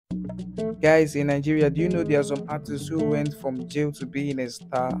Guys, in Nigeria, do you know there are some artists who went from jail to being a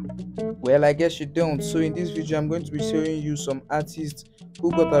star? Well, I guess you don't. So in this video, I'm going to be showing you some artists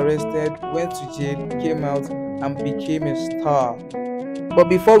who got arrested, went to jail, came out, and became a star. But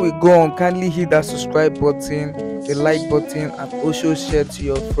before we go on, kindly hit that subscribe button, the like button, and also share to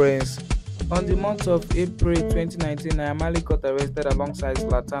your friends. On the month of April 2019, Naira got arrested alongside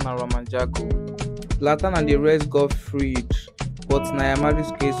Zlatan and Ramanjago. Zlatan and the rest got freed, but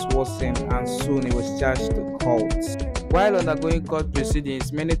Naira case worsened and soon he was charged to court. While undergoing court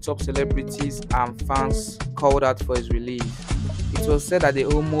proceedings, many top celebrities and fans called out for his release. It was said that they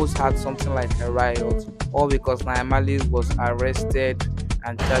almost had something like a riot, all because Naira was arrested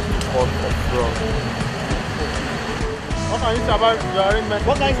and charged to court for fraud. What can you say about your arraignment?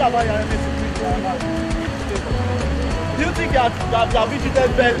 What can you say about your arraignment? Do you think you have been treated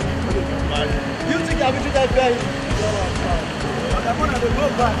fairly? Do you think you have been treated fairly?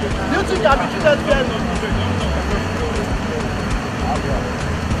 Do you think you have been treated fairly?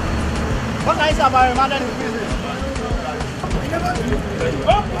 What can you say about remanded in prison?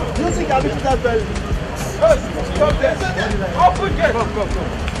 Do you think you have been treated fairly? Open gate! Come.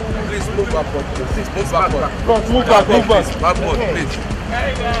 Please move backward. Please move backward. Move backward, please.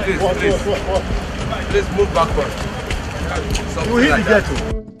 Please move backward. You hit the ghetto.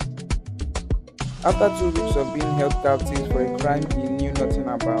 After 2 weeks of being held captive for a crime he knew nothing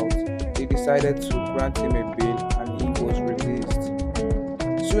about, they decided to grant him a bail and he was released.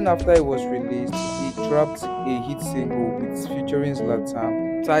 Soon after he was released, he dropped a hit single with featuring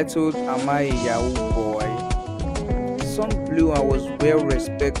Zlatan titled Am I a Yahoo Boy? The song blew and was well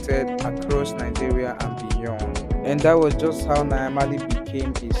respected across Nigeria and beyond. And that was just how Naira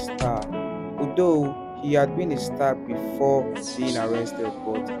became a star. Although he had been a star before being arrested,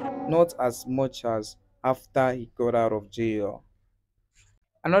 but not as much as after he got out of jail.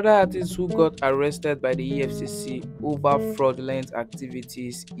 Another artist who got arrested by the EFCC over fraudulent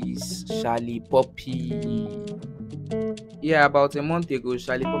activities is Charlie Poppy. Yeah, about a month ago,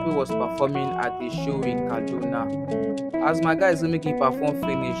 Charlie Poppy was performing at a show in Kaduna. As my guys don't make him perform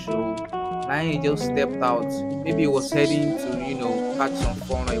finish, now he just stepped out. Maybe he was heading to, catch some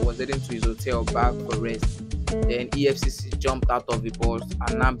fun, or he was heading to his hotel back for rest. Then EFCC jumped out of the bus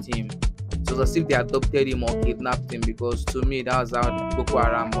and nabbed him. It was as if they adopted him or kidnapped him, because to me that was how Boko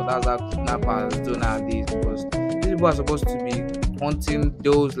Haram or that's how kidnappers do nowadays, because these people are supposed to be hunting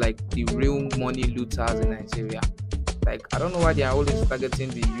those like the real money looters in Nigeria. Like, I don't know why they are always targeting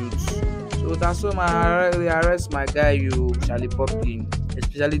the youths. So that's why they arrest my guy, Charlie Poppy,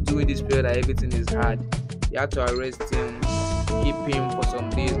 especially during this period that everything is hard. They had to arrest him, keep him for some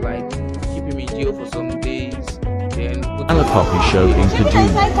days, like keep him in jail for some days. Then put And a Poppy show in Kaduna.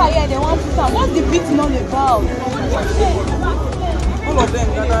 What's the beating all about? all of them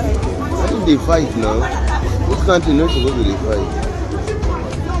gather here. I think they fight now. This country not supposed to fight.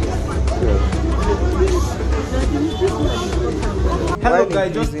 Yeah. Hello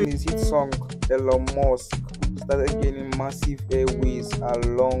guys, just in his hit song Elon Musk started gaining massive airways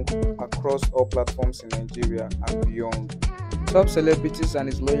across all platforms in Nigeria and beyond. Top celebrities and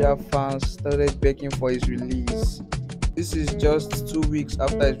his loyal fans started begging for his release. This is just 2 weeks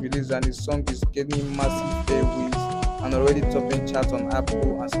after his release and his song is gaining massive airways and already topping charts on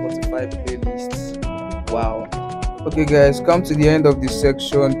Apple and Spotify playlists. Wow. Okay guys, come to the end of this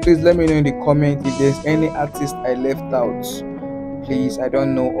section. Please let me know in the comment if there's any artist I left out. Please, I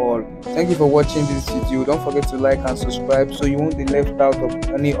don't know all. Thank you for watching this video. Don't forget to like and subscribe so you won't be left out of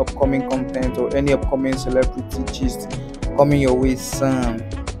any upcoming content or any upcoming celebrity gist coming your way soon.